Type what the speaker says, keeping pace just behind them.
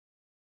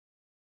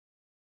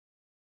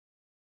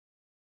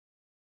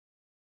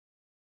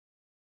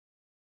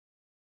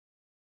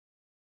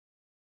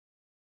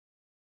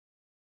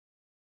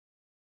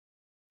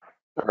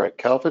All right,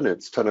 Calvin,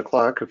 it's 10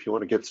 o'clock if you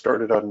want to get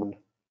started on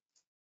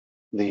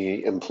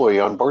the employee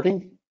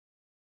onboarding.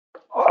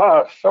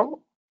 Awesome.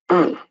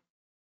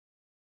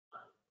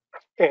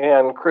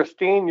 And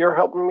Christine, you're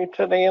helping me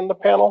today in the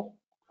panel.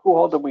 Who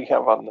all do we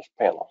have on this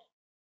panel?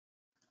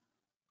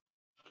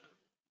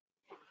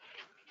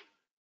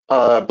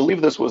 I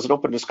believe this was an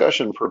open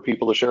discussion for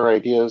people to share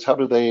ideas. How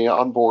do they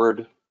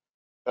onboard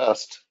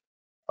best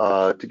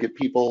to get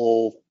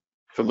people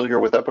familiar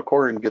with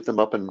Epicor and get them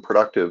up and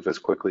productive as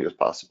quickly as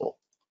possible?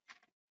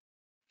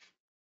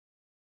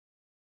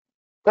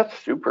 That's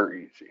super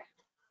easy.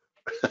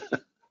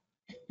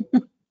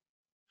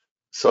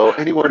 So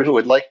anyone who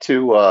would like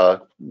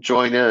to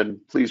join in,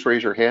 please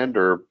raise your hand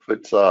or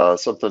put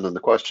something in the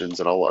questions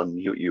and I'll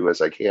unmute you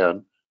as I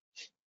can.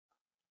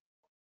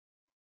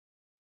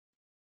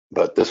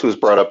 But this was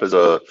brought up as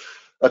a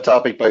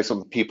topic by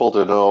some people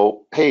to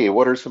know, hey,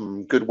 what are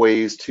some good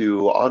ways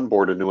to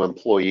onboard a new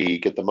employee,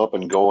 get them up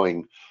and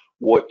going?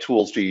 What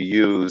tools do you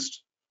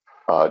use?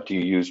 Do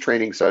you use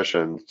training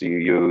sessions? Do you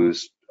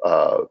use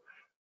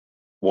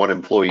one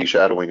employee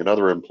shadowing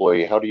another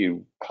employee? How do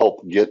you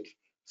help get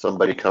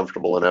somebody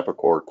comfortable in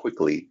Epicor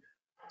quickly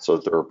so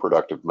that they're a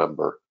productive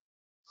member?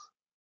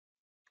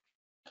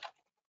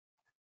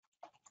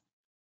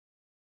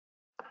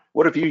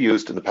 What have you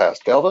used in the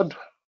past, Galvin?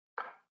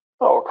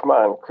 Oh, come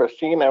on,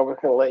 Christine, I was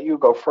going to let you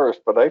go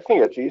first, but I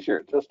think it's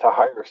easier just to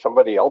hire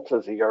somebody else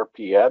as ERP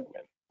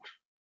admin.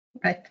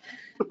 Right.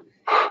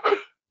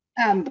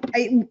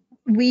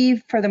 We,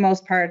 for the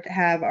most part,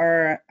 have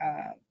our,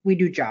 we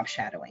do job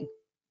shadowing.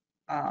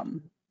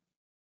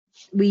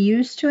 We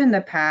used to in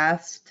the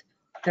past,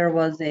 there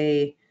was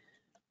I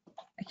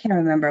can't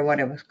remember what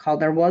it was called.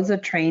 There was a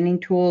training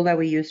tool that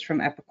we used from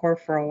Epicor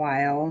for a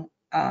while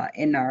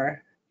in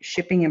our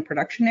shipping and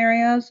production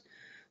areas,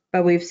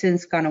 but we've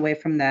since gone away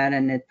from that,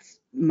 and it's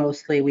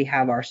mostly we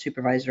have our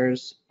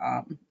supervisors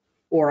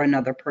or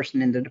another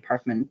person in the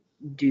department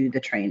do the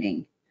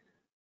training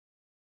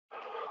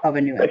of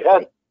a new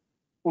employee.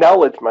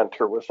 Knowledge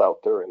Mentor was out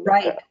there in the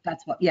Right, past.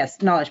 that's what,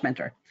 yes, Knowledge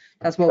Mentor.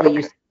 That's what we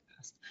used to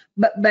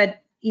do.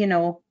 But you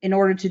know, in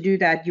order to do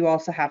that, you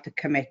also have to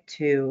commit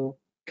to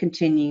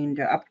continuing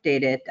to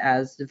update it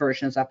as the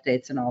versions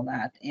updates and all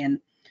that. And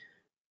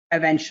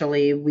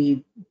eventually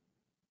we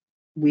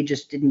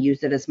just didn't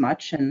use it as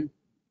much and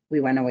we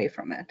went away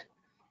from it.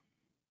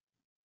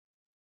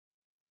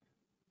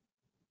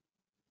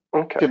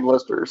 Okay. Tim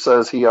Lister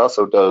says he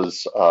also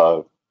does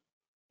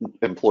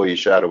employee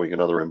shadowing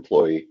another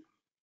employee.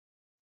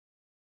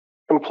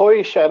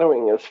 Employee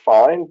shadowing is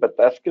fine, but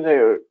that's going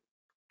to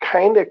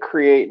kind of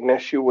create an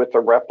issue with the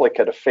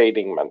replicate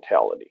fading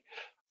mentality.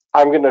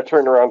 I'm going to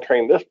turn around,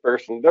 train this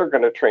person, they're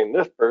going to train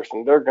this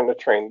person, they're going to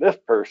train this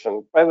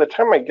person. By the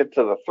time I get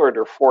to the third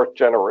or fourth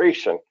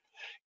generation,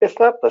 it's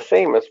not the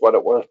same as what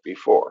it was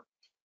before.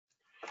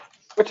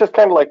 Which is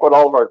kind of like what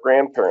all of our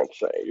grandparents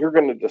say, you're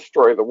going to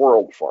destroy the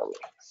world for me.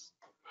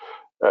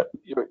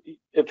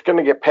 It's going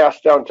to get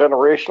passed down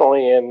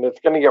generationally and it's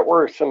going to get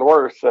worse and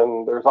worse,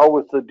 and there's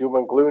always the doom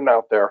and gloom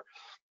out there.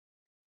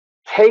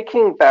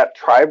 Taking that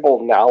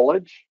tribal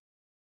knowledge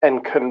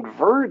and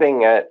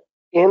converting it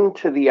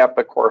into the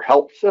Epicor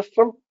help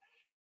system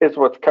is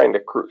what's kind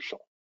of crucial.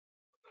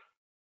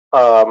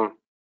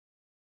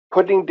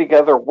 Putting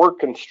together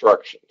work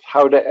instructions,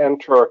 how to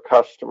enter a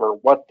customer,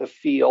 what the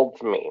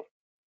fields mean.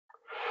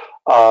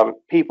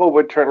 People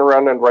would turn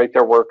around and write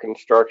their work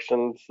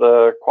instructions.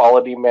 The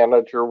quality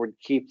manager would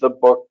keep the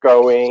book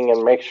going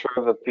and make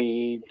sure that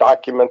the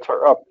documents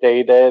are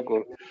updated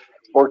and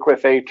work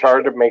with HR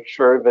to make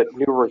sure that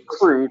new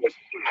recruits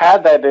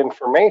had that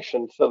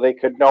information so they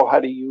could know how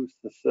to use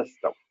the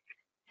system.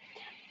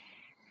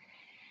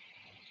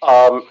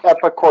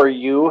 Epicor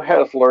U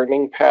has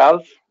learning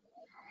paths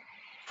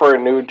for a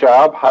new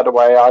job. How do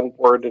I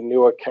onboard a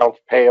new accounts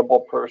payable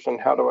person?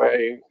 How do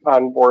I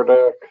onboard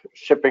a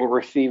shipping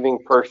receiving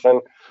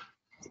person?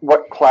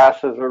 What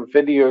classes or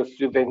videos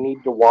do they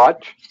need to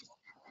watch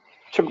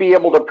to be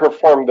able to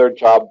perform their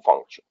job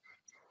function?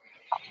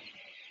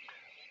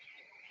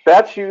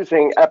 That's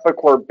using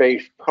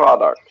Epicor-based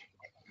product,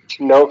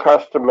 no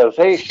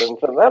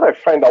customizations. And then I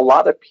find a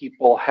lot of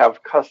people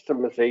have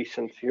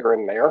customizations here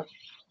and there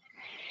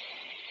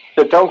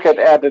that don't get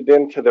added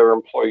into their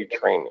employee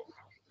training.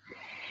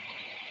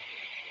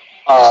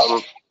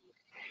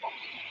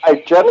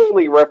 I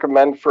generally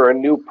recommend for a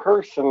new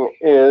person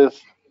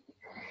is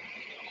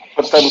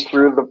put them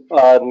through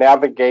the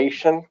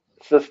navigation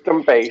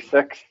system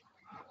basics.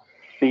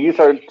 These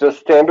are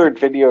just standard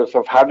videos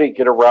of how to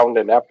get around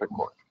in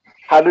Epicor,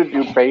 how to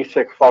do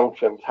basic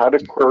functions, how to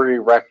query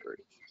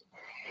records.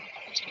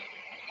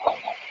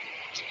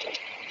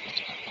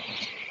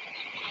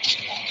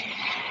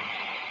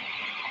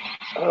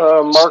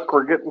 Mark,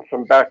 we're getting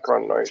some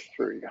background noise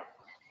through you.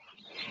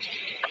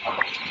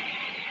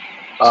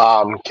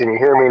 Can you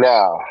hear me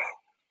now?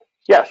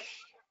 Yes.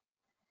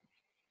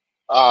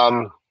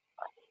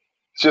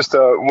 Just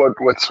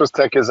what Swiss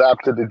Tech is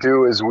apted to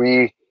do is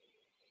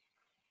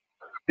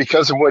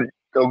because of what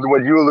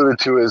you alluded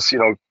to is, you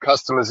know,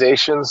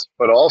 customizations,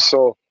 but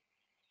also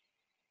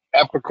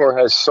Epicor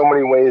has so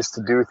many ways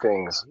to do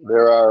things.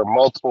 There are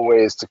multiple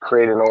ways to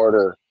create an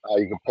order.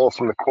 You can pull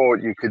from the quote.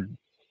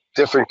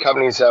 Different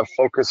companies have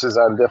focuses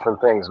on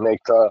different things.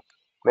 Make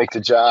the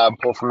job,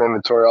 pull from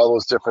inventory, all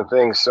those different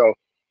things. So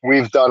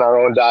we've done our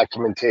own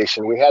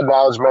documentation. We had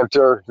Knowledge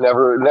Mentor,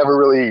 never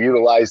really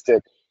utilized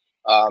it.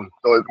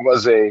 Though it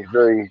was a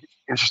very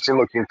interesting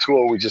looking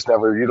tool, we just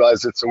never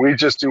utilized it. So we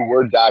just do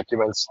Word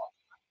documents.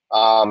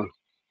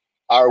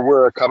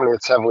 We're a company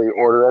that's heavily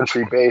order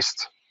entry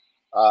based.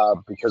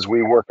 Because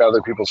we work on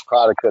other people's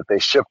product that they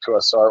ship to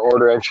us. So our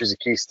order entry is a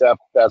key step.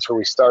 That's where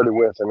we started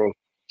with. I mean,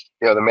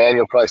 the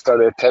manual probably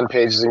started at 10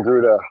 pages and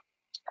grew to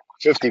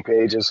 50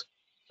 pages.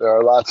 There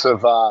are lots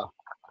of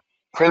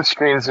print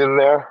screens in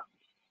there,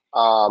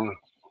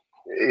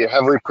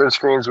 heavily print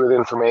screens with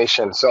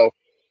information. So,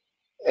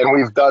 and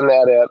we've done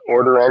that at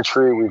order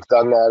entry. We've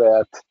done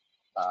that at,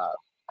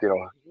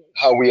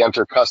 how we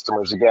enter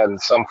customers. Again,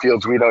 some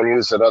fields we don't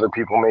use that other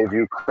people may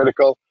view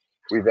critical.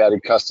 We've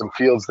added custom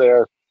fields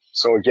there.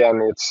 So again,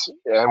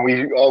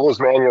 all those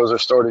manuals are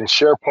stored in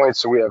SharePoint,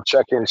 so we have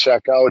check-in,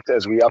 check-out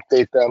as we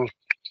update them.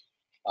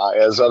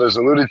 As others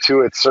alluded to,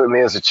 it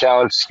certainly is a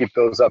challenge to keep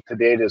those up to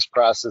date as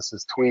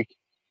processes tweak.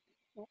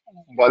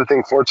 One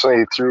thing,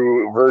 fortunately,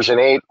 through version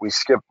 8, we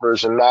skipped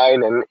version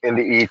 9 and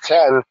into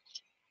E10,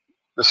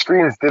 the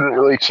screens didn't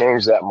really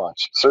change that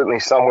much.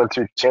 Certainly some went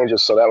through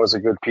changes, so that was a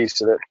good piece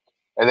of it.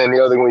 And then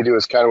the other thing we do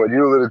is kind of what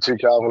you alluded to,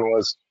 Calvin,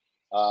 was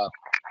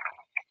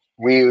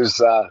we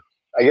use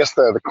I guess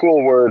the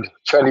cool word,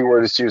 trendy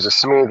word is to use a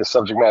SME, the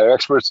subject matter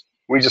experts.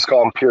 We just call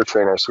them peer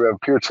trainers. So we have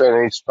a peer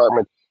trainer in each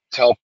department to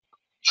help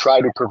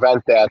try to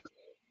prevent that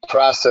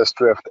process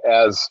drift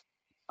as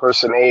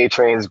person A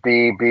trains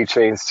B, B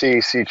trains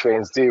C, C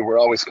trains D. We're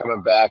always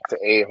coming back to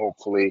A,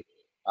 hopefully,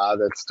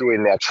 that's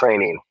doing that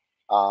training.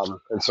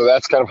 And so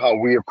that's kind of how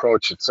we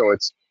approach it. So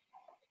it's,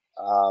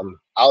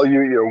 I'll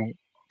use,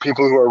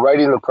 people who are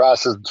writing the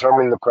process,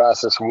 determining the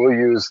process, will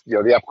use, the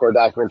Epicor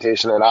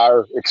documentation and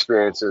our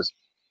experiences.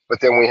 But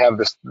then we have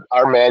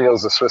our manual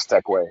is the Swiss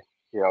Tech way.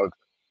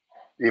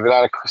 Even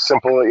on a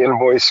simple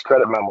invoice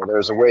credit memo,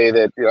 there's a way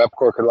that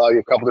Epicor could allow you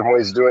a couple different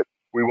ways to do it.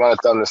 We want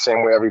it done the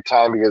same way every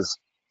time because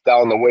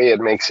down the way it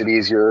makes it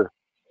easier.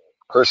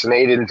 Person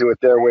A didn't do it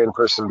their way and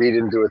person B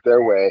didn't do it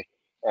their way,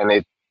 and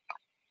it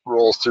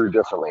rolls through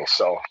differently.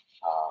 So,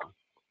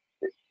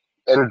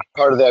 and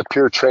part of that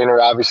peer trainer,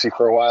 obviously,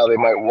 for a while they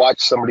might watch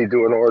somebody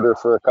do an order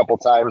for a couple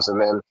times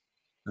and then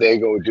they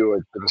go do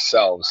it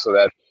themselves. So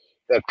that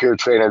peer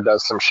trainer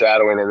does some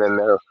shadowing and then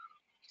they're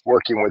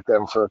working with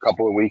them for a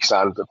couple of weeks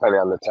depending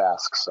on the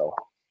task. So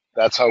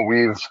that's how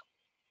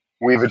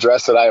we've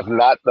addressed it. I have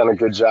not done a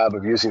good job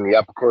of using the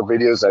Epicor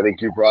videos. I think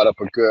you brought up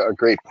a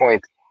great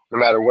point. No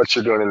matter what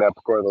you're doing in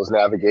Epicor, those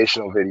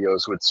navigational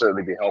videos would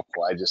certainly be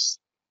helpful.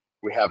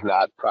 We have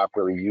not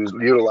properly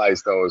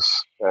utilized those.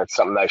 And it's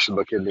something I should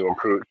look into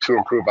to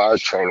improve our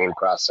training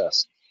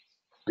process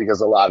because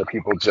a lot of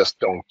people just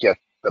don't get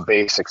the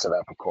basics of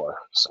Epicor.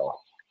 So.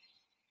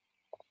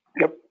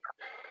 Yep.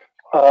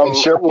 And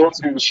SharePoint,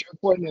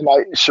 and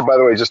I should, by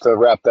the way, just to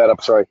wrap that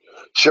up, sorry,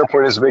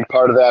 SharePoint is a big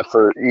part of that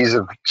for ease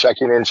of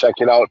checking in,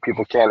 checking out.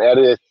 People can't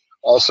edit it.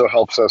 Also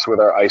helps us with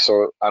our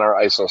ISO, on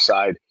our ISO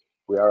side.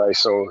 We are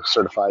ISO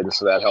certified, and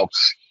so that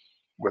helps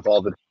with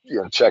all the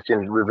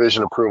check-in,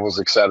 revision approvals,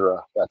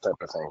 etc., that type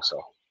of thing.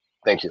 So,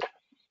 thank you.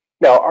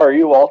 Now, are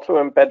you also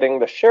embedding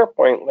the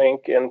SharePoint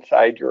link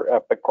inside your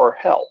Epicor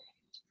help?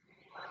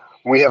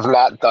 We have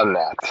not done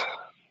that.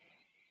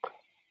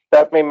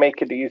 That may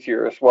make it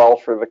easier as well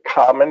for the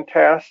common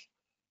tasks.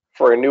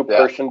 For a new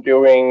person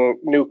doing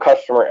new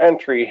customer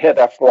entry, hit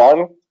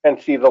F1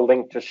 and see the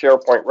link to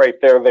SharePoint right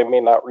there. They may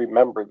not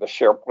remember the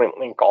SharePoint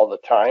link all the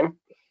time.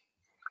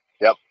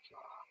 Yep.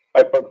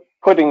 By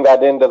putting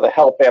that into the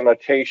help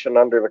annotation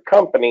under the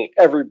company,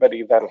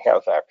 everybody then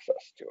has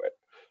access to it.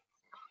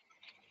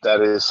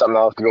 That is something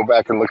I'll have to go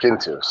back and look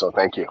into. So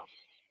thank you.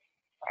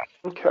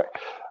 Okay.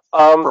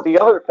 The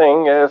other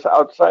thing is,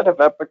 outside of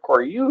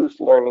Epicor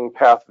Use learning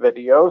path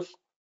videos,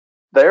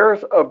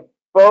 there's a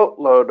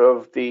boatload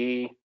of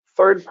the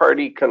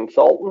third-party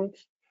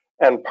consultants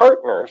and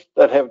partners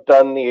that have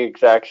done the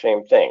exact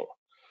same thing.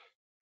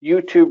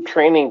 YouTube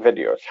training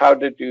videos, how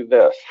to do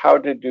this, how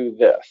to do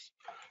this.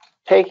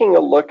 Taking a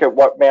look at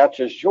what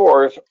matches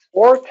yours,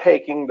 or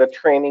taking the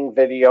training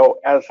video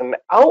as an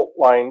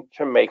outline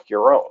to make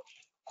your own.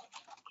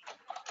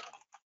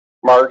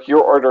 Mark,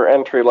 your order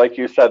entry, like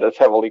you said, is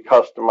heavily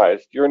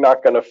customized. You're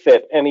not going to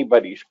fit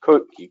anybody's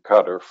cookie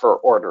cutter for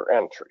order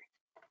entry.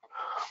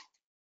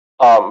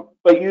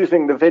 But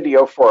using the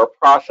video for a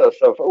process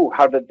of,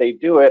 how did they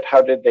do it?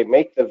 How did they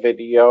make the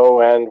video?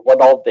 And what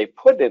all they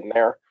put in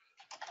there?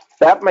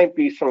 That might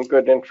be some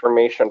good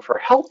information for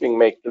helping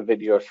make the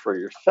videos for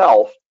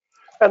yourself.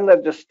 And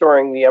then just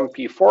storing the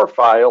MP4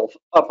 files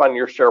up on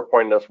your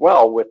SharePoint as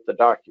well with the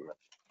document.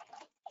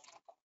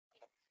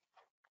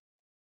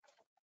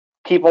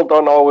 People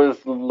don't always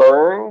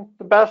learn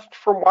the best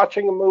from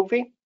watching a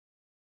movie,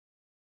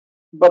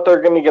 but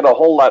they're going to get a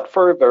whole lot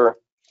further,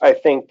 I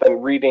think,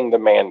 than reading the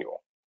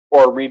manual.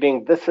 or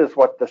reading, this is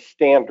what the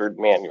standard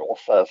manual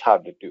says how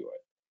to do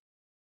it.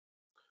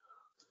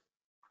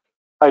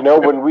 I know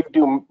when we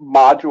do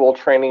module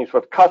trainings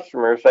with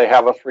customers, they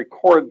have us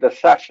record the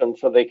session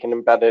so they can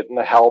embed it in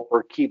the help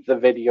or keep the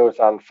videos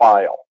on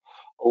file.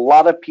 A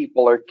lot of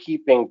people are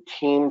keeping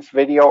Teams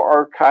video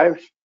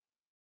archives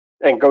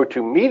and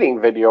GoToMeeting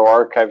video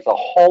archives a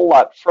whole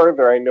lot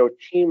further. I know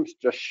Teams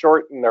just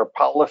shortened their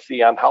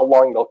policy on how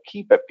long they'll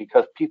keep it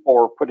because people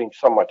were putting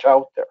so much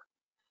out there.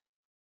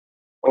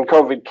 When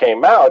COVID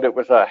came out, it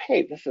was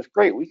hey, this is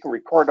great. We can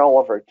record all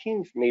of our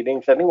Teams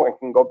meetings. Anyone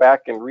can go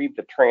back and read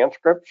the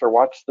transcripts or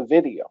watch the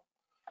video.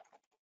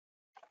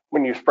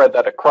 When you spread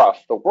that across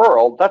the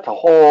world, that's a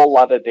whole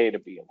lot of data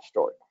being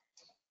stored.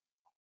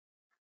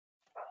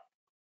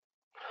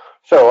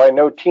 So I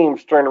know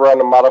Teams turned around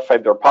and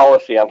modified their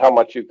policy on how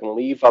much you can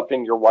leave up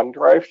in your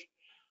OneDrive.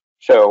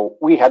 So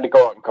we had to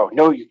go out and go,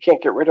 no, you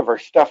can't get rid of our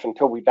stuff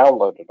until we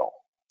download it all.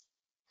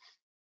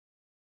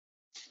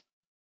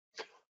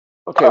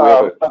 Okay, we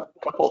have a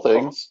couple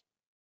things.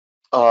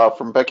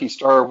 From Becky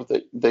Starr,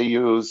 they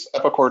use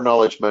Epicor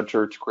Knowledge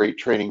Mentor to create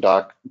training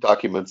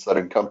documents that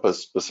encompass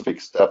specific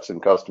steps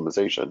and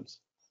customizations.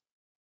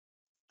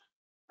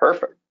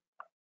 Perfect.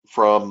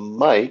 From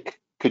Mike,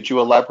 could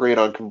you elaborate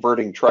on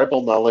converting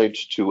tribal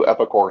knowledge to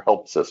Epicor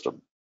help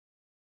system?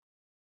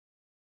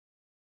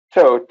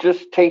 So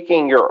just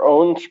taking your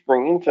own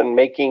screens and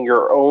making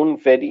your own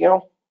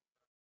video,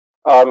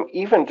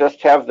 even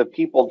just have the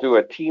people do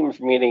a Teams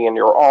meeting in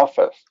your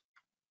office.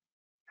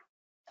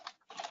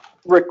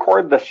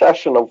 Record the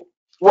session of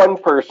one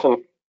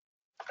person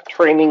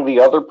training the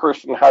other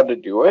person how to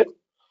do it,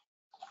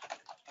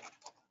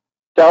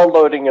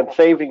 downloading and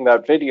saving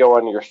that video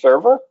on your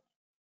server,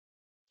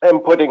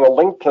 and putting a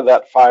link to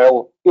that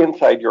file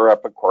inside your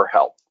Epicor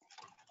help.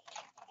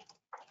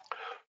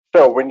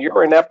 So when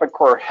you're in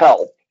Epicor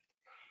help,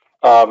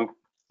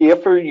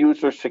 if your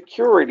user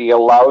security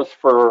allows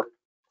for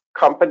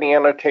company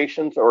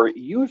annotations or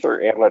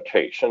user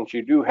annotations,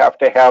 you do have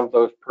to have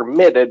those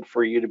permitted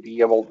for you to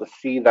be able to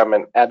see them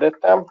and edit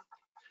them.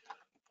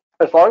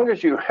 As long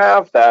as you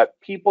have that,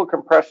 people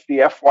can press the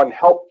F1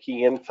 help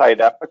key inside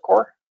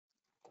Epicor.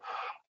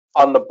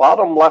 On the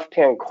bottom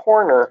left-hand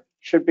corner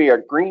should be a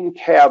green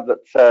tab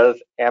that says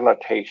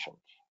annotations.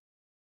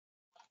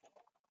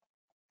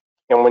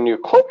 And when you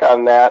click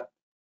on that,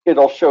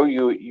 it'll show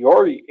you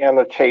your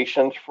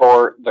annotations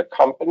for the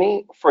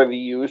company, for the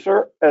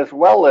user, as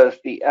well as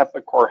the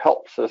Epicor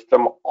help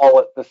system all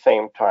at the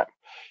same time.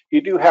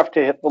 You do have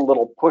to hit the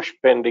little push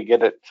pin to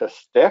get it to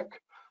stick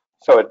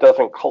so it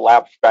doesn't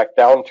collapse back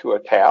down to a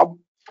tab.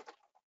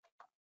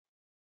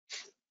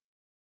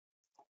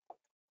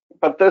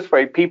 But this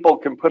way, people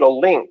can put a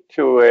link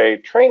to a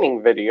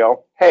training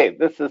video. Hey,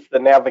 this is the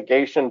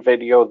navigation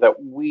video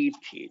that we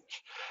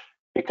teach.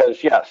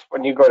 Because yes,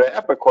 when you go to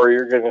Epicor,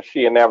 you're going to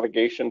see a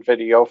navigation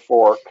video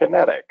for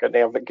Kinetic, a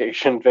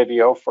navigation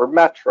video for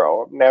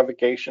Metro, a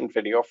navigation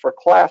video for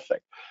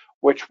Classic.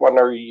 Which one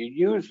are you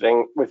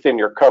using within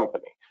your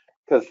company?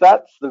 Because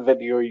that's the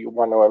video you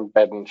want to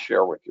embed and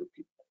share with your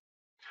people.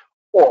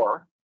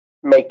 Or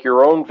make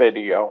your own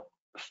video,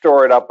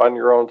 store it up on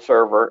your own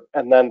server,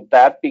 and then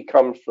that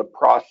becomes the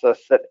process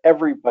that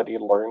everybody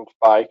learns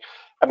by.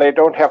 And they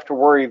don't have to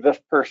worry this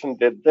person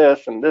did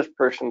this and this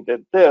person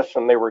did this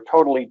and they were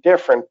totally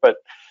different. But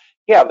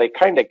yeah, they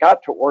kind of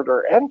got to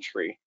order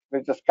entry.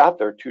 They just got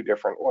there two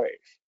different ways.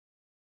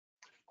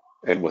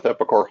 And with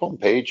Epicor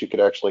homepage, you could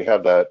actually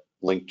have that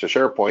link to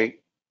SharePoint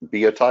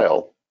be a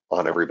tile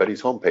on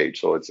everybody's homepage.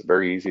 So it's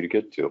very easy to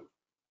get to.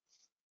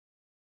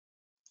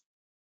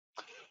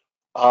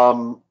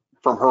 From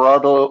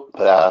Gerardo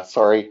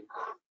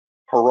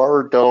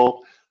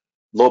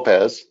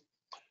Lopez,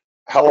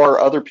 how are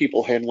other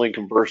people handling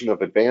conversion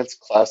of advanced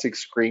classic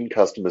screen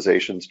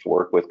customizations to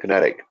work with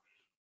Kinetic?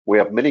 We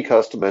have many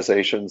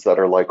customizations that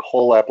are like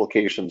whole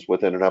applications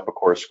within an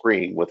Epicor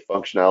screen with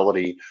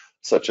functionality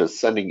such as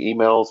sending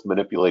emails,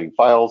 manipulating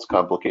files,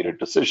 complicated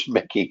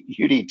decision-making,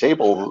 UD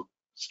table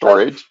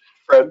storage.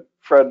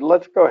 Fred,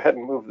 let's go ahead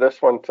and move this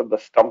one to the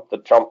stump the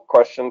jump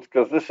questions,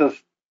 because this is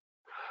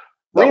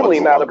really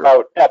not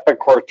about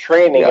Epicor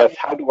training as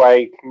how do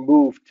I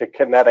move to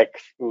Kinetic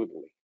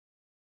smoothly.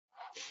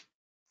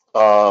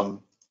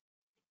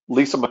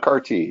 Lisa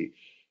McCarty,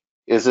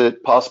 is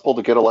it possible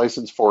to get a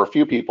license for a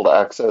few people to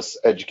access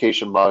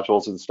education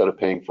modules instead of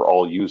paying for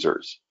all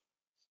users?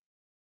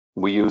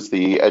 We use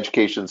the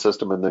education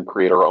system and then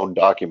create our own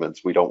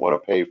documents. We don't want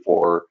to pay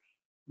for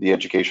the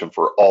education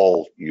for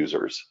all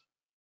users.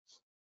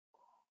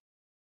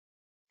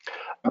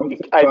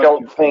 I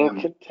don't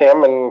think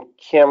Tim and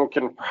Kim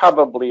can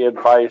probably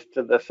advise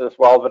to this as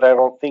well, but I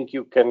don't think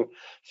you can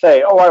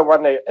say, oh, I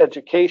want an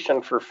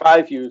education for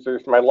 5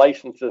 users, my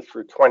license is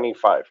for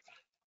 25.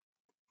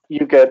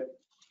 You get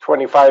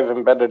 25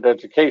 embedded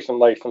education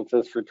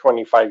licenses for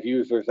 25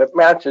 users. It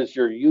matches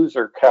your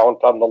user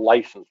count on the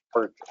license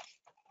purchase.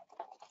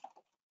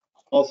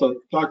 Also,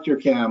 talk to your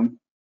CAM.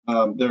 I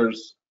don't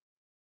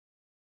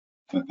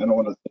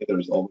want to say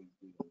there's always,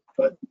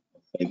 but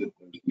I'll say that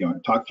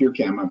there's, talk to your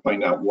CAM and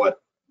find out what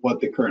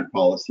the current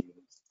policy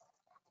is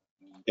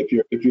If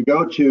you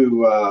go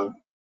to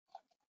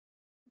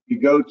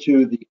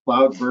the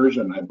cloud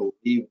version, I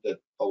believe that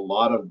a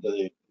lot of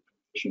the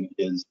information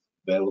is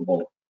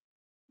available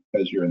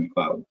because you're in the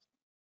cloud.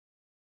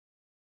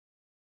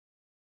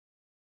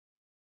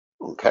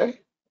 Okay.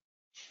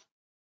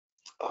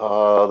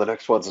 The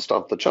next one's a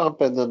Stump the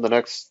Chump, and then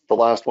the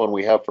last one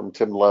we have from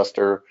Tim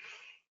Lester.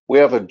 We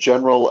have a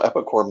general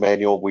Epicor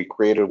manual we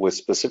created with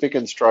specific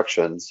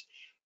instructions,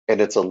 and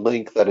it's a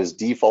link that is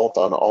default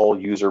on all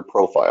user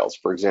profiles.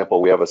 For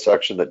example, we have a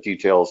section that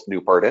details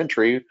new part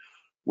entry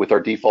with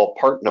our default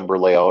part number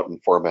layout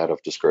and format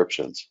of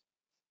descriptions.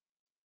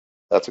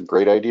 That's a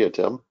great idea,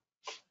 Tim.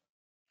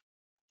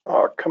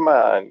 Oh, come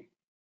on.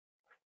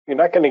 You're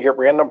not going to get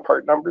random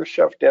part numbers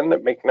shoved in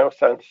that make no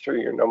sense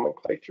through your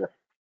nomenclature.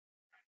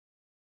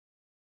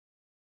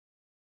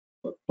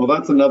 Well,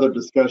 that's another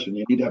discussion.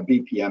 You need to have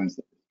BPMs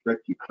that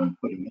restrict you from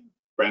putting in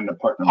random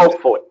part numbers.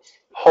 Hopefully.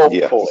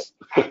 Yes.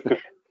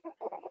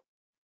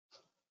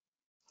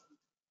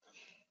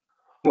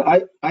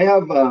 Well, I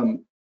have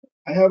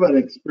an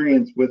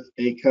experience with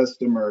a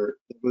customer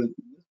that was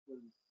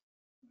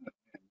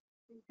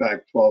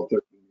back 12,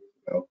 13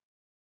 years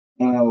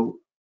ago.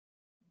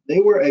 They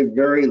were a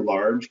very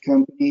large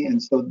company,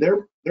 and so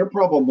their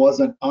problem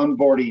wasn't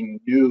onboarding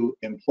new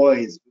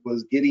employees. It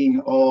was getting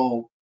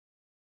all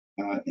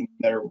in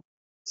their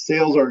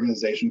sales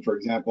organization, for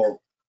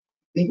example.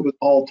 I think it was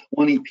all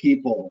 20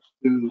 people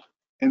who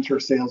enter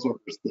sales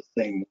orders the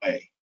same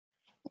way.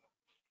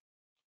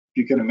 If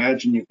you can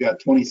imagine, you've got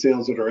 20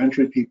 sales order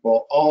entry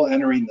people all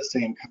entering the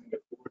same kind of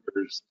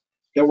orders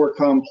that were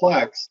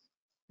complex.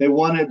 They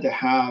wanted to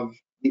have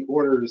the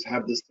orders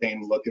have the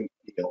same look and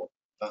feel.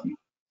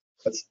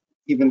 That's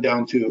even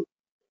down to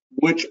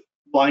which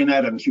line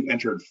items you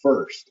entered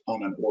first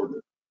on an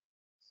order.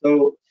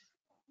 So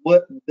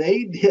what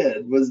they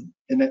did was,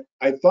 and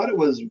I thought it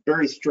was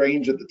very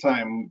strange at the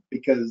time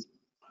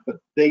but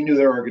they knew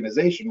their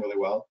organization really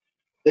well.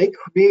 They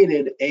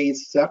created a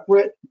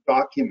separate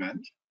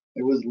document.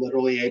 It was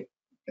literally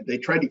they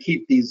tried to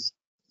keep these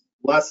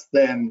less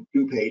than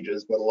 2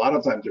 pages, but a lot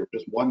of times they were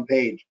just 1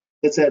 page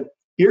that said,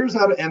 here's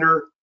how to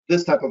enter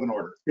this type of an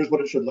order. Here's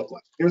what it should look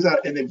like. Here's how,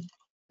 and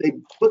they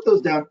put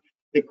those down.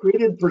 They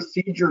created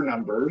procedure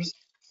numbers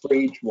for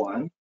each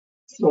one.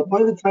 So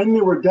by the time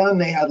they were done,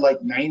 they had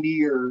like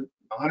 90 or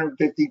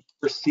 150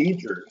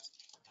 procedures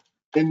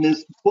in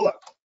this book.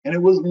 And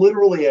it was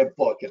literally a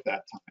book at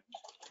that time.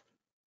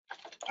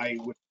 I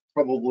would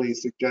probably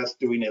suggest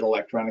doing it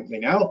electronically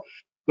now,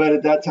 but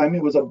at that time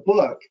it was a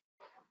book.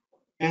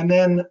 And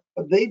then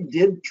they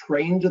did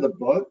train to the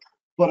book,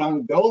 but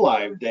on go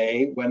live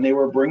day, when they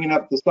were bringing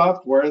up the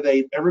software,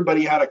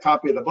 everybody had a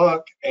copy of the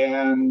book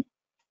and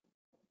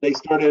they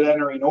started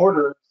entering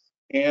orders.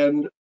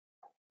 And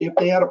if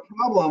they had a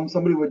problem,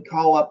 somebody would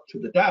call up to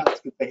the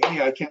desk and say,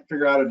 hey, I can't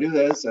figure out how to do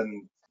this.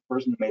 And the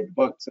person who made the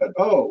book said,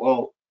 oh,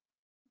 well,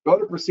 go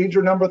to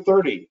procedure number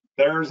 30.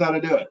 There's how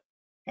to do it.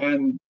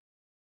 And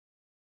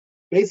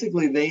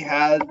basically they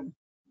had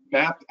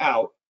mapped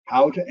out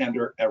how to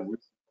enter every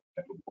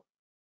type of order.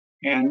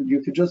 And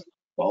you could just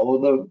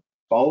follow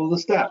the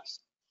steps.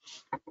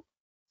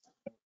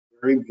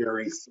 Very,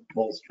 very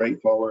simple,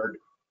 straightforward.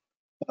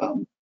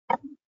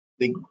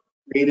 They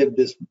created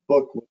this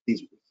book with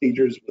these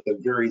procedures with a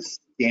very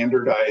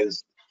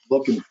standardized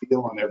look and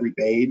feel on every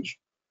page,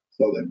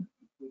 so that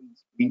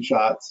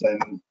screenshots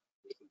and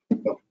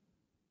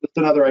just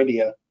another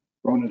idea,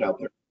 throwing it out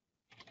there.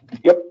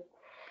 Yep.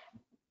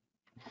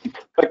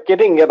 But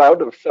getting it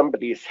out of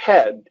somebody's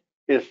head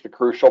is the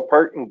crucial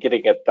part in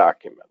getting it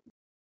documented.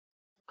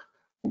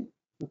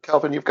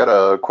 Calvin, you've got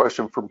a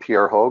question from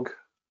Pierre Hogue.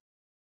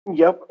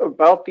 Yep,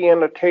 about the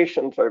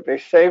annotations. Are they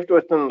saved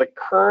within the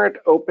current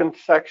open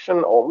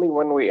section only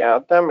when we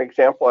add them?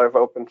 Example, I've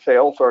opened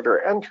sales order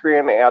entry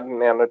and add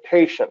an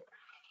annotation.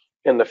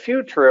 In the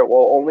future, it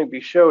will only be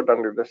showed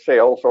under the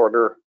sales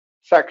order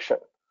section,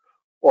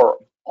 or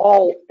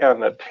all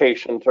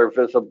annotations are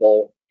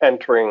visible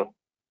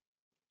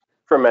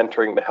from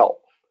entering the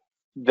help.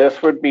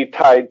 This would be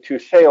tied to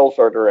sales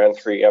order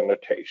entry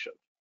annotation.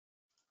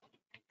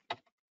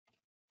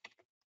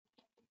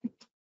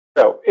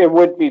 So it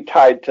would be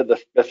tied to the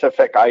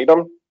specific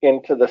item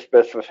into the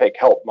specific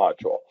help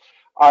module.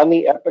 On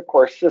the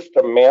Epicor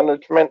system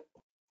management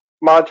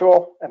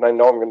module, and I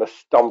know I'm going to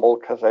stumble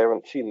because I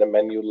haven't seen the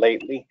menu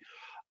lately,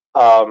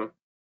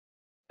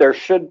 there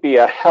should be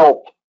a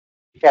help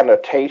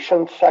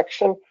annotation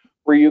section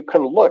where you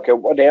can look at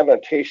what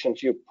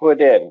annotations you put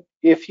in.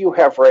 If you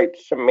have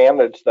rights to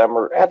manage them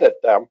or edit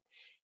them,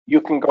 you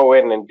can go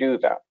in and do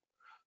that.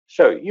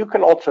 So you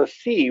can also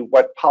see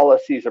what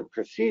policies and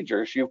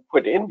procedures you've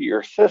put into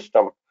your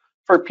system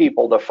for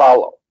people to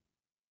follow.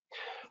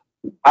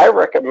 I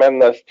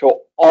recommend this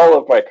to all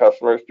of my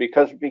customers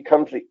because it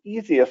becomes the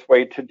easiest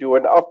way to do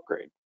an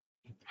upgrade.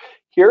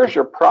 Here's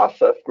your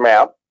process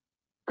map.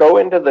 Go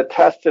into the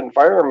test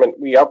environment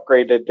we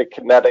upgraded to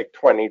Kinetic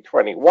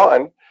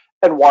 2021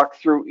 and walk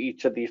through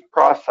each of these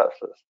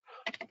processes.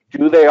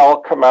 Do they all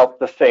come out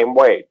the same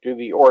way? Do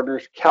the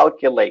orders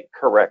calculate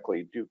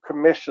correctly? Do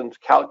commissions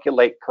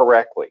calculate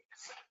correctly?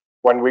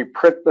 When we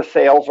print the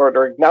sales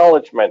order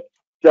acknowledgement,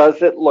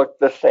 does it look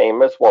the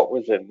same as what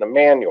was in the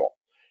manual?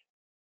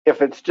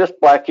 If it's just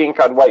black ink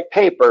on white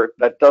paper,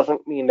 that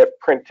doesn't mean it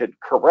printed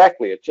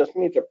correctly. It just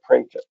means it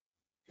printed.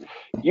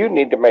 You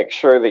need to make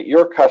sure that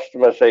your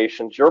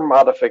customizations, your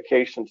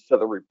modifications to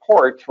the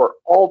reports were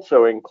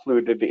also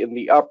included in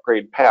the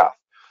upgrade path.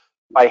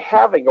 By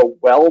having a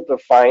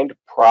well-defined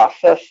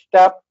process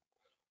step,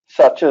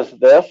 such as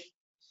this,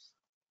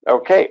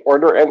 okay,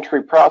 order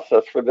entry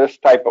process for this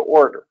type of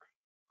order.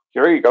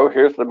 Here you go,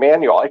 here's the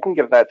manual. I can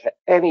give that to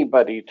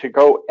anybody to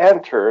go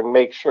enter and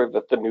make sure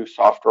that the new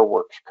software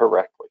works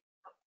correctly.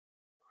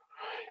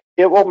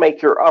 It will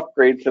make your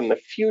upgrades in the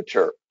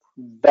future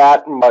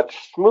that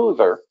much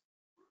smoother.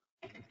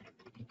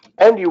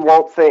 And you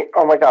won't think,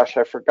 oh my gosh,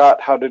 I forgot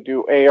how to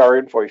do AR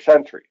invoice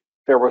entry.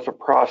 There was a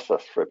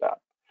process for that.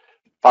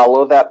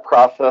 Follow that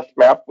process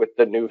map with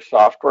the new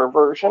software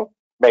version.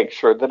 Make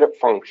sure that it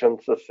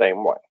functions the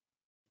same way.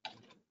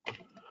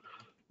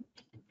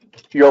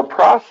 Your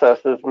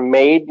processes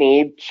may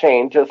need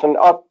changes and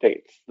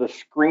updates. The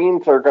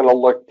screens are going to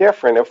look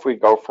different if we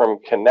go from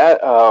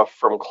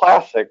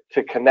Classic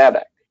to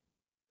Kinetic.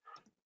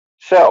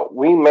 So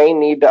we may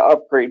need to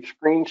upgrade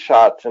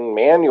screenshots and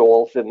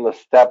manuals in the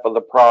step of the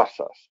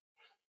process.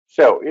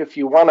 So if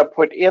you want to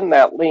put in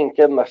that link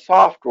in the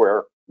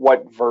software,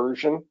 what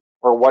version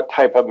or what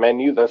type of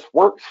menu this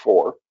works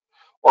for,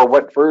 or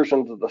what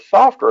versions of the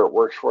software it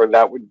works for,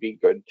 that would be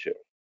good too.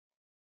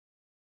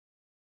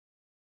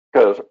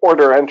 Because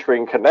order entry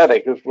in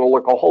Kinetic is going to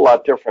look a whole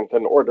lot different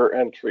than order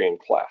entry in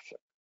Classic.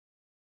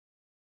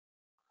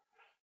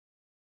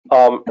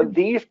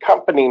 These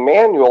company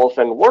manuals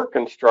and work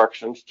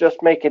instructions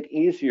just make it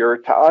easier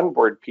to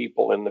onboard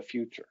people in the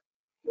future.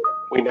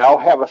 We now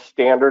have a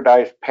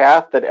standardized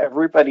path that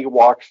everybody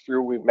walks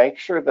through. We make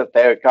sure that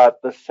they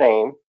got the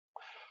same.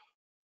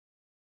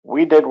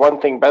 We did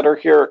one thing better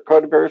here at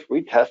CodaBears.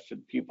 We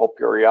tested people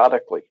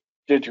periodically.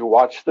 Did you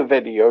watch the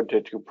video?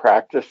 Did you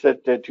practice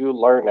it? Did you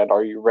learn it?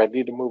 Are you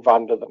ready to move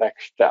on to the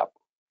next step?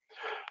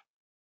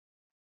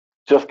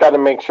 Just got to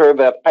make sure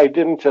that I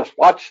didn't just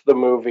watch the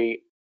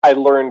movie, I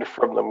learned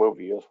from the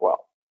movie as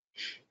well.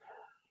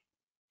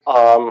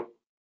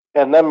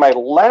 And then my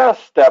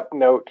last step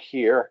note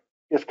here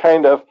is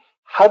kind of,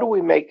 how do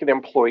we make an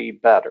employee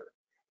better?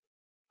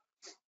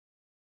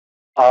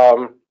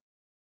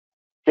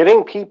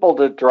 Getting people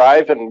to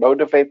drive and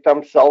motivate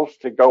themselves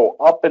to go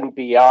up and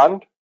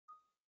beyond.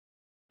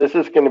 This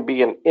is going to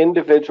be an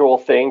individual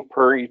thing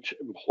per each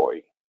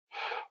employee.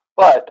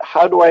 But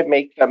how do I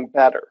make them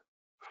better?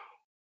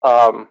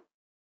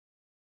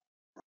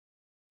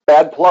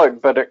 Bad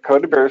plug, but at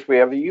CodaBears we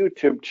have a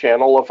YouTube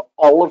channel of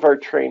all of our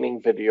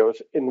training videos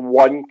in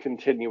one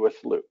continuous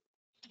loop.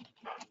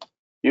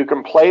 You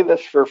can play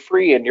this for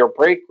free in your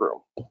break room.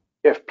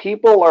 If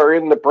people are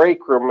in the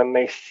break room and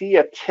they see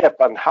a tip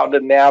on how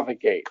to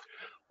navigate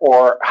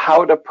or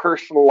how to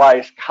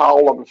personalize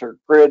columns or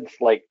grids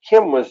like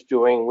Kim was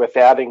doing with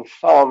adding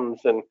sums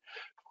and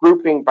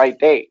grouping by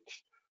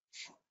dates,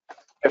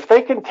 if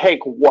they can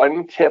take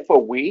one tip a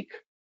week,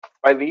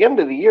 by the end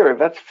of the year,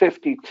 that's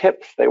 50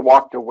 tips they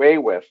walked away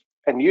with,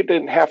 and you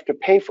didn't have to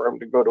pay for them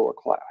to go to a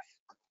class.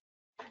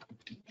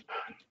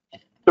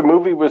 The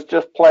movie was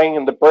just playing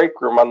in the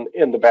break room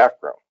in the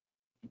background.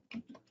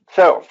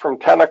 So from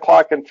 10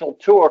 o'clock until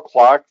 2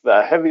 o'clock,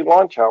 the heavy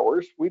launch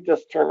hours, we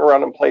just turn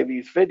around and play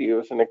these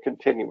videos in a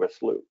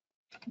continuous loop.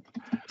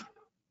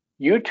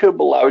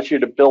 YouTube allows you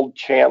to build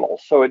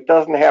channels, so it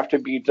doesn't have to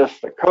be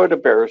just the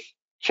CodaBears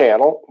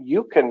channel.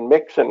 You can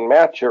mix and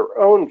match your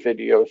own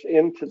videos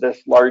into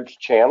this large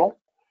channel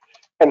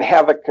and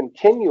have a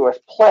continuous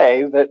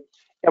play that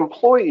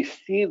employees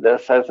see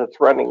this as it's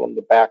running in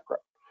the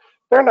background.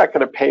 They're not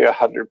going to pay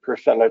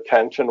 100%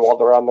 attention while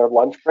they're on their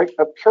lunch break,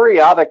 but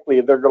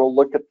periodically they're going to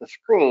look at the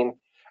screen,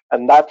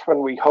 and that's when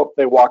we hope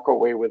they walk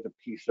away with a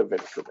piece of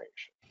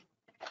information.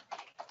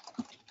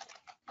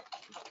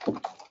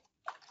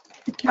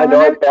 I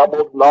know I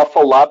babbled an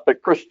awful lot,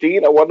 but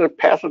Christine, I want to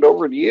pass it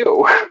over to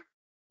you.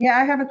 Yeah,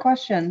 I have a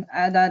question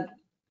that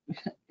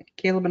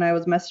Caleb and I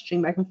was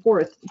messaging back and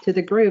forth to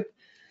the group.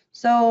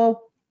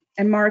 So,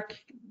 and Mark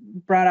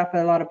brought up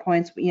a lot of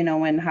points, you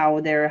know, and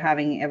how they're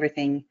having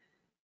everything,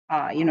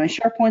 you know, in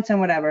SharePoints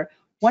and whatever.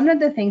 One of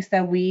the things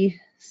that we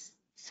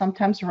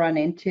sometimes run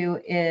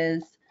into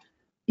is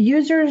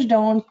users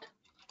don't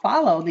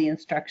follow the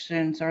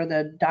instructions or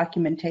the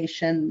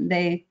documentation.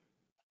 They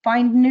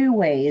find new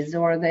ways,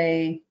 or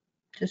they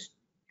just,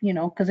 you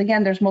know, because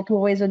again, there's multiple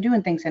ways of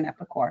doing things in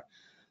Epicor.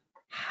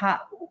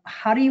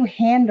 How do you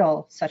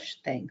handle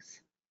such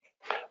things?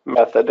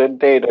 Method and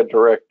data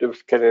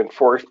directives can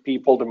enforce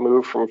people to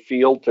move from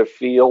field to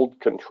field,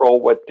 control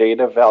what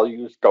data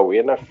values go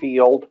in a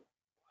field.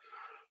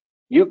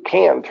 You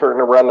can turn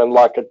around and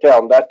lock it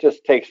down. That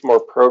just takes more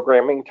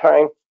programming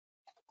time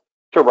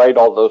to write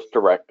all those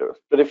directives.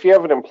 But if you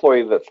have an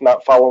employee that's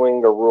not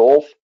following the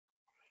rules,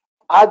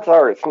 odds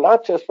are it's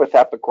not just with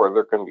Epicor,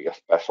 they're going to be a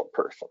special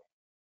person.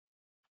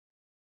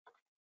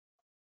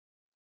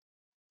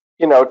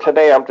 you know,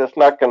 today I'm just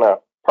not going to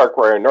park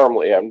where I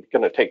normally am. I'm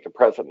going to take the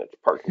president's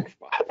parking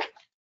spot.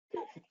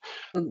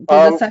 So the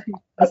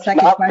That's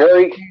second not question,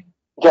 very,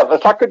 yeah,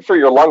 that's not good for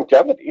your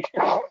longevity.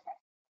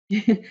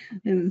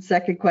 the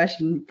second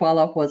question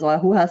follow-up was, well,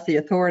 who has the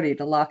authority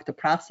to lock the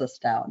process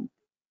down?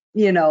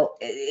 You know,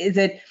 is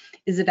it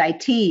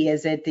IT?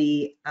 Is it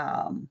the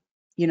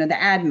you know, the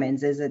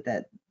admins? Is it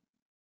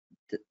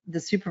the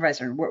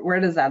supervisor? Where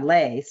does that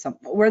lay?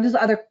 Where does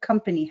the other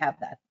company have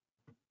that?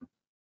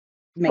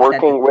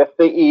 Working with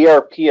the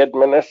ERP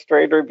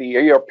administrator, the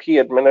ERP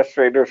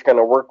administrator is going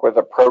to work with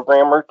a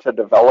programmer to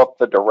develop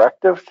the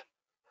directives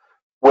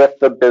with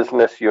the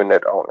business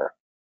unit owner.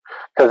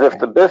 Because if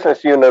the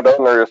business unit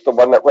owner is the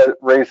one that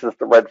raises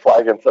the red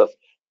flag and says,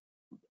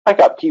 I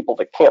got people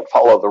that can't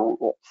follow the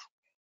rules.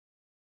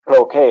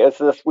 Okay, is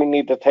this we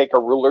need to take a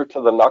ruler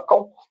to the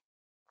knuckle?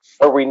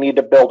 Or we need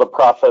to build a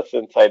process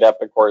inside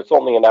Epicor? It's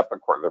only in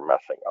Epicor they're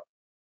messing up.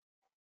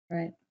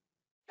 Right.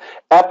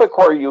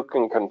 Epicor you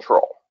can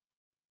control.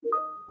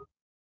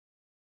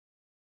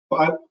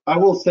 I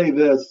will say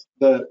this,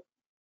 that,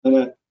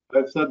 and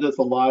I've said this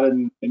a lot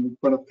in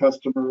front of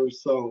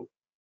customers, so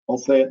I'll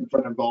say it in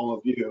front of all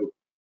of you,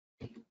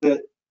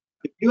 that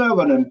if you have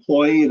an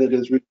employee that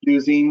is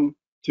refusing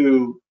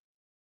to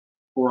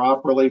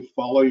properly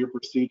follow your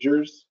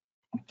procedures,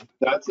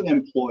 that's an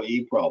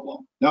employee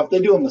problem. Now, if they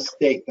do a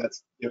mistake,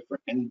 that's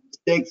different, and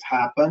mistakes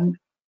happen,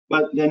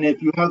 but then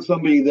if you have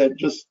somebody that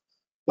just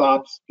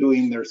stops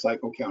doing their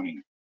cycle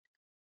counting,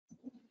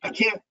 I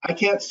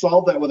can't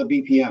solve that with a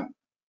BPM.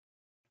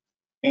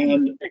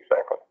 And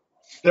Exactly.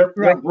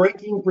 they're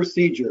breaking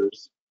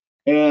procedures.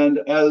 And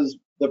as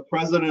the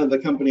president of the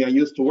company I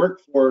used to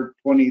work for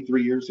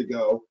 23 years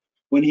ago,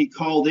 when he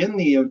called in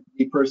the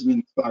person in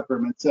the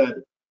stockroom and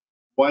said,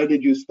 why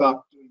did you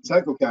stop doing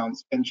cycle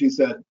counts? And she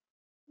said,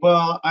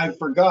 well, I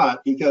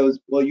forgot. He goes,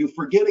 well, you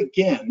forget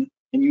again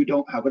and you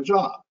don't have a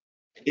job.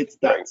 It's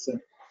that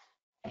simple.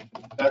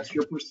 That's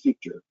your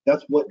procedure.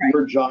 That's what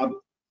your job is.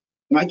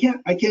 And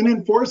I can't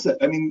enforce it.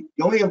 I mean,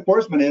 the only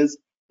enforcement is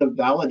to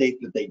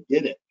validate that they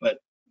did it, but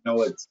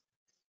no, it's.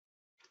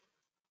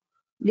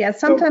 Yeah,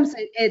 sometimes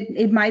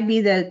it might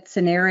be the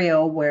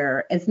scenario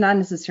where it's not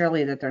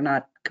necessarily that they're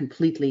not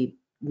completely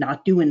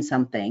not doing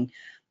something,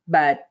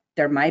 but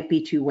there might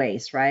be two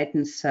ways, right?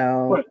 And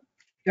so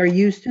they're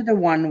used to the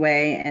one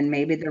way, and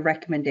maybe the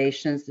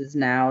recommendations is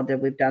now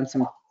that we've done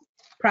some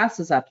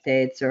process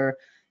updates, or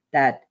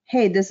that,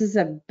 hey, this is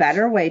a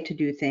better way to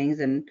do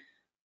things,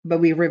 but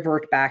we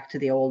revert back to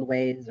the old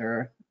ways,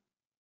 or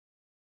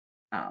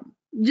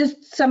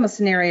just some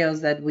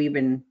scenarios that we've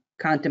been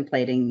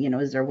contemplating. You know,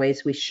 is there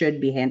ways we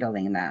should be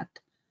handling that?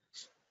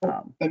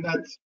 And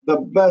that's the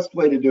best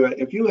way to do it.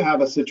 If you have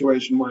a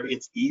situation where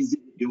it's easy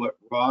to do it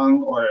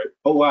wrong, or,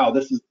 oh, wow,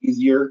 this is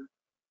easier,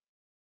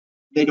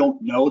 they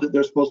don't know that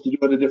they're supposed to do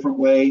it a different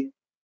way.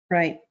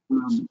 Right.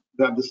 You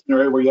have the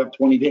scenario where you have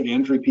 20 data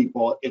entry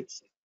people.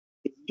 It's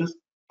just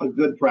a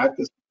good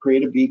practice to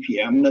create a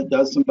BPM that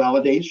does some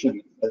validation.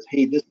 It says,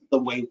 hey, this is the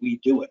way we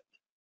do it.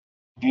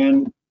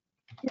 And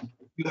if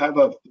you have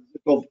a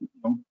physical,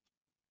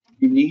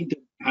 you need to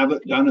have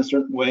it done a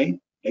certain way,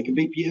 make a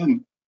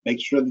BPM. Make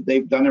sure that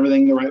they've done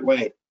everything the right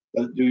way.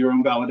 Do your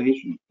own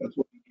validation. That's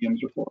what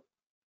BPMs are for.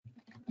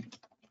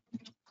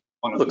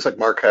 Looks like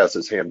Mark has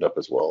his hand up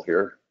as well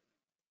here.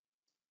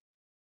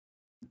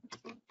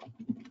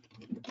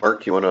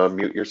 Mark, you want to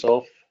mute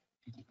yourself?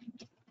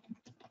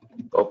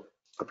 Oh,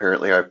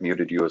 apparently I've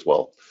muted you as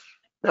well.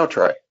 Now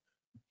try.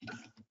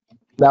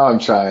 Now I'm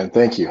trying.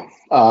 Thank you.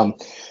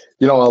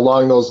 You know,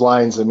 along those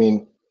lines, I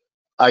mean,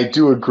 I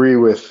do agree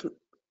with.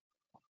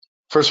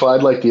 First of all,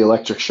 I'd like the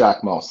electric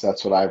shock mouse.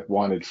 That's what I've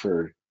wanted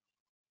for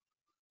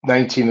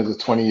 19 of the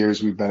 20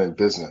 years we've been in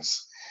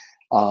business.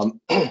 I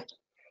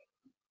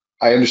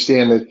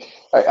understand that.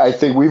 I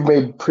think we've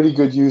made pretty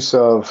good use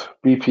of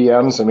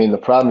BPMs. I mean, the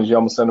problem is you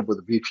almost end up with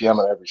a BPM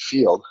on every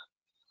field.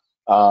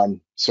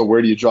 So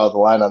where do you draw the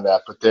line on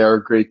that? But they're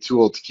a great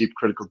tool to keep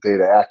critical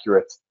data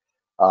accurate.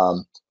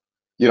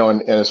 You know,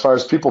 and as far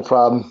as people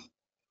problem,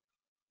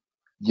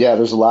 yeah,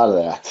 there's a lot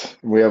of that.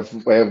 We have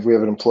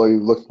an employee who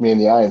looked me in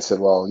the eye and said,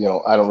 well, you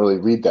know, I don't really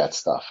read that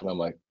stuff. And I'm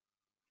like,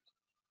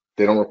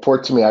 they don't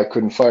report to me, I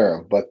couldn't fire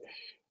them. But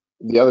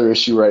the other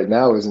issue right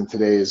now is in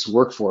today's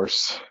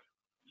workforce,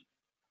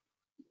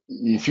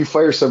 if you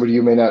fire somebody,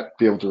 you may not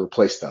be able to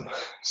replace them.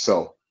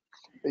 So,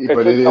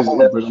 but it is a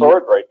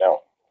sword right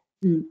now.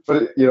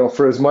 But you know,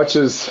 for as much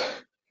as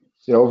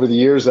you know, over the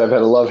years I've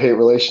had a love-hate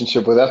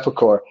relationship with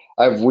Epicor.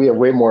 We have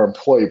way more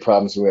employee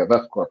problems than we have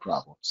Epicor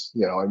problems.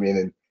 You know, I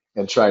mean,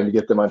 and trying to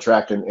get them on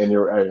track. And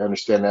I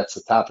understand that's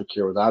the topic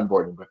here with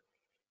onboarding, but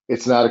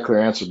it's not a clear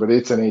answer. But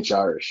it's an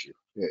HR issue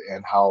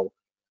and how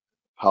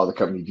the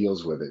company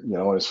deals with it. You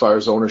know, and as far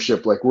as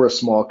ownership, like we're a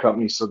small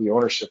company, so the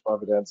ownership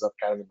of it ends up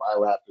kind of in my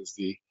lap as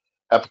the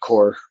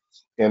Epicor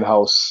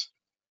in-house.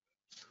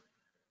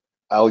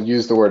 I'll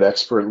use the word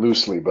expert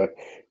loosely, but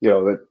you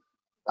know that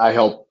I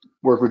help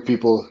work with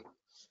people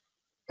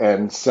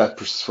and set,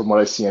 from what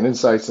I see on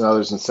insights and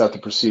others, and set the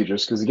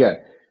procedures. Because again,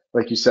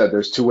 like you said,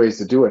 there's two ways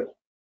to do it.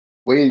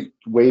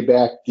 way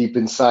back deep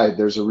inside,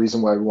 there's a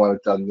reason why we want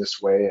it done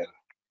this way. And,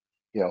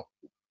 you know,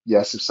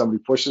 yes, if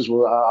somebody pushes,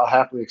 well, I'll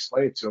happily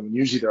explain it to them. And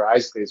usually their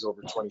eyes glaze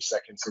over 20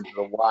 seconds into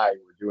the why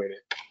we're doing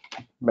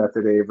it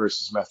method A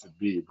versus method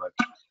B. But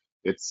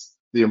it's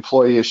the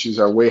employee issues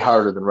are way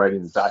harder than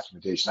writing the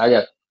documentation. I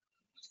got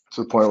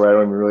to the point where I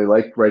don't even really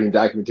like writing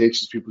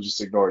documentations. People just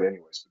ignore it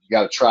anyways. But you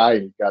got to try,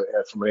 and you got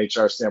to, from an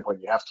HR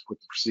standpoint, you have to put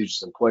the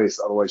procedures in place.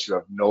 Otherwise, you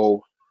have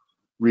no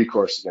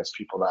recourse against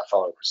people not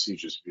following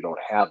procedures if you don't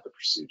have the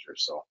procedure.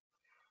 So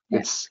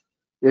it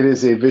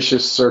is a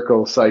vicious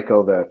cycle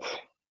that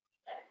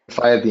if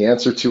I had the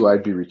answer to,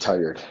 I'd be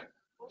retired.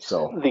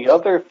 So the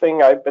other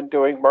thing I've been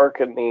doing,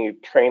 Mark, in the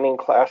training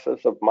classes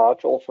of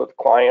modules with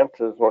clients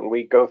is when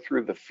we go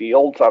through the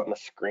fields on the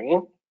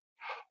screen,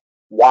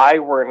 why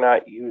we're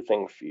not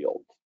using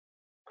fields,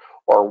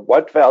 or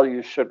what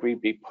values should we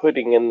be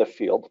putting in the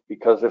field?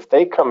 Because if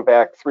they come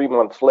back 3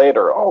 months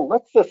later, oh,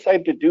 let's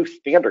decide to do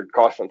standard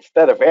cost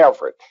instead of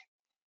average,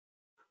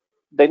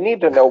 they need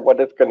to know what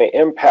it's going to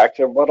impact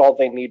and what all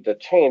they need to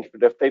change.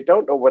 But if they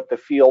don't know what the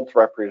fields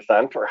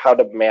represent or how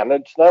to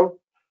manage them,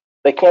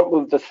 they can't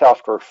move the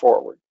software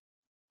forward.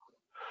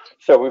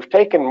 So we've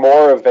taken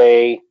more of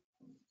a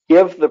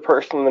give the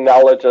person the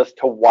knowledge as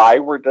to why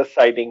we're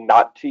deciding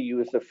not to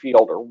use a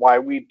field or why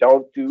we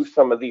don't do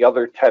some of the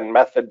other 10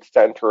 methods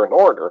to enter an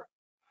order,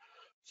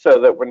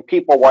 so that when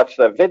people watch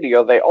that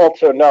video, they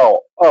also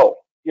know, oh,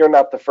 you're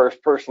not the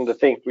first person to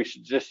think we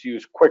should just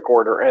use quick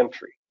order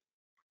entry.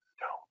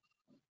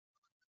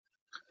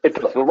 No. It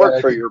doesn't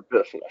work for your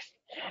business.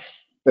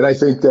 And I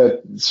think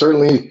that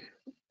certainly,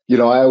 you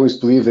know, I always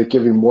believe that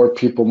giving more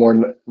people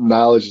more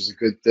knowledge is a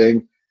good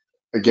thing.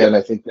 Again,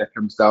 I think that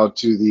comes down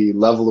to the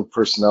level of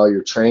personnel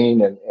you're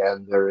training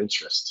and their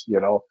interest. You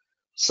know,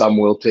 some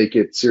will take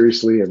it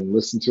seriously and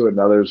listen to it, and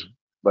others,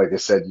 like I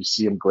said, you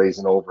see them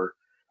glazing over.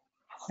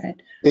 Right.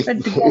 In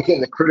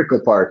the critical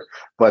part.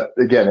 But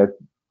again,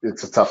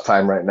 it's a tough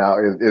time right now.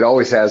 It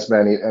always has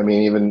been. I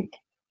mean, even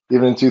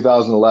in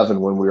 2011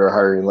 when we were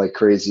hiring like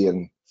crazy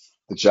and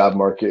the job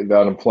market, the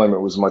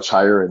unemployment was much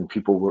higher, and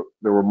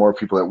there were more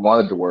people that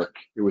wanted to work.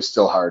 It was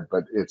still hard,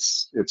 but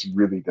it's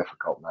really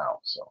difficult now.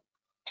 So.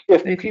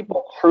 If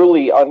people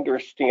truly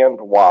understand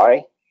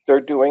why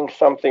they're doing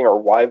something or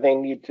why they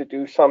need to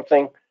do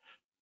something,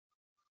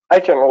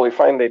 I generally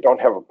find they don't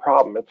have a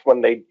problem. It's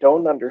when they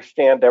don't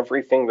understand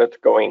everything that's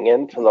going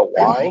into the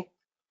why.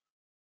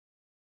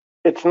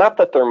 It's not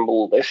that they're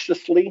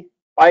maliciously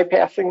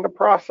bypassing the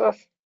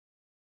process.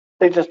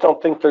 They just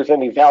don't think there's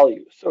any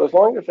value. So as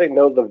long as they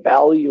know the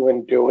value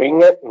in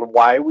doing it and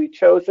why we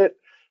chose it,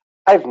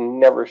 I've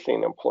never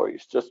seen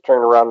employees just turn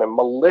around and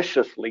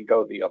maliciously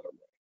go the other way.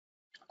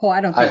 Oh, I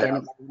don't think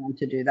anybody wants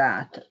to do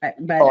that.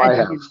 But I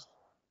have.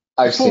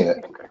 I've seen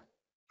it.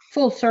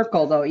 Full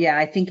circle though, yeah,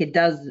 I think it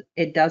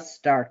does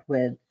start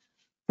with,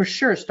 for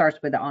sure starts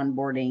with the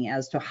onboarding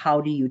as to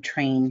how do you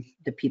train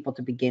the people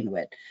to begin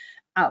with.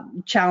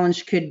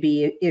 Challenge could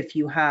be if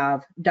you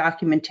have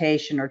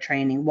documentation or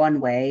training one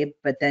way,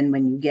 but then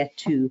when you get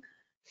to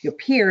your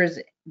peers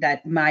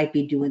that might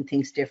be doing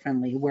things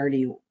differently, where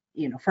do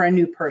you know, for a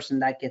new person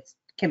that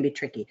can be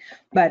tricky.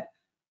 But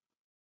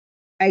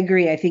I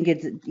agree. I think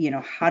it's, you know,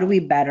 how do we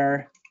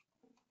better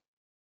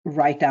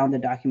write down the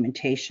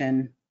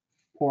documentation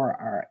for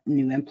our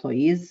new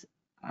employees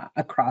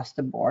across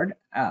the board?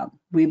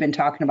 We've been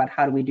talking about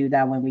how do we do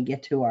that when we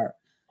get to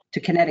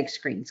kinetic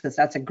screens, because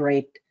that's a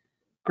great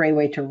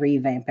way to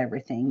revamp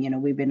everything. You know,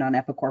 we've been on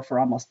Epicor for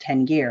almost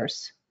 10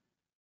 years.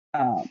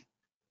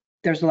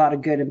 There's a lot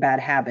of good and bad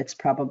habits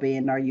probably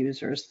in our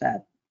users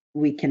that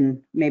we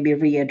can maybe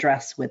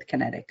readdress with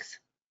kinetics,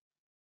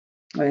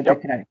 with the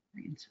kinetic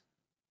screens.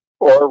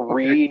 Or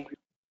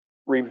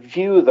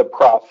review the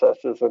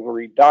processes and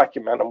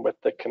redocument them with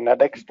the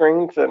kinetic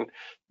strings, and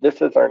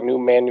this is our new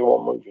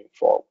manual moving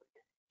forward.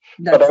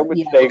 But I would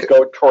say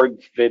go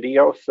towards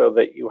video so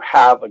that you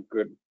have a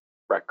good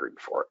record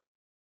for it.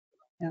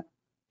 Yeah.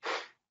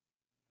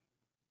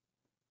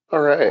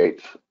 All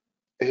right.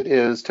 It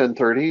is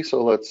 10:30,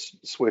 so let's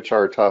switch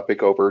our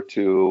topic over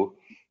to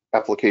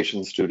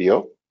Application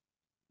Studio.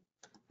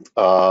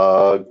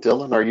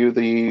 Dylan, are you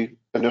the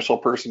initial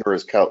person, or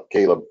is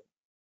Caleb?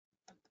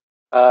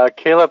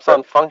 Caleb's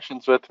on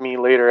functions with me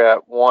later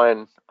at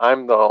 1.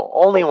 I'm the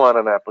only one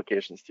on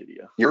Application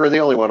Studio. You're the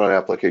only one on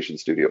Application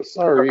Studio.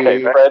 Sorry.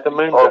 Okay, Fred the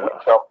Moon.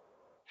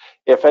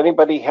 If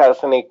anybody has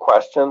any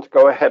questions,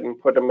 go ahead and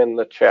put them in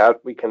the chat.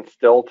 We can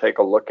still take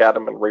a look at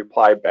them and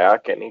reply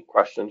back. Any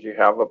questions you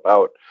have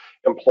about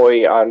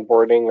employee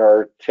onboarding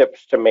or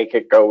tips to make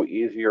it go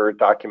easier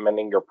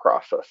documenting your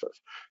processes,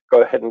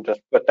 go ahead and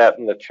just put that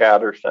in the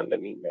chat or send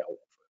an email.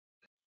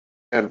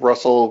 And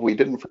Russell, we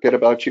didn't forget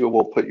about you.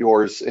 We'll put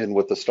yours in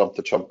with the Stump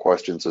the Chump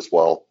questions as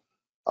well.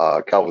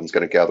 Calvin's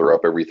going to gather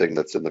up everything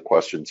that's in the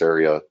questions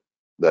area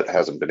that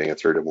hasn't been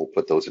answered, and we'll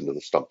put those into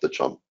the Stump the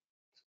Chump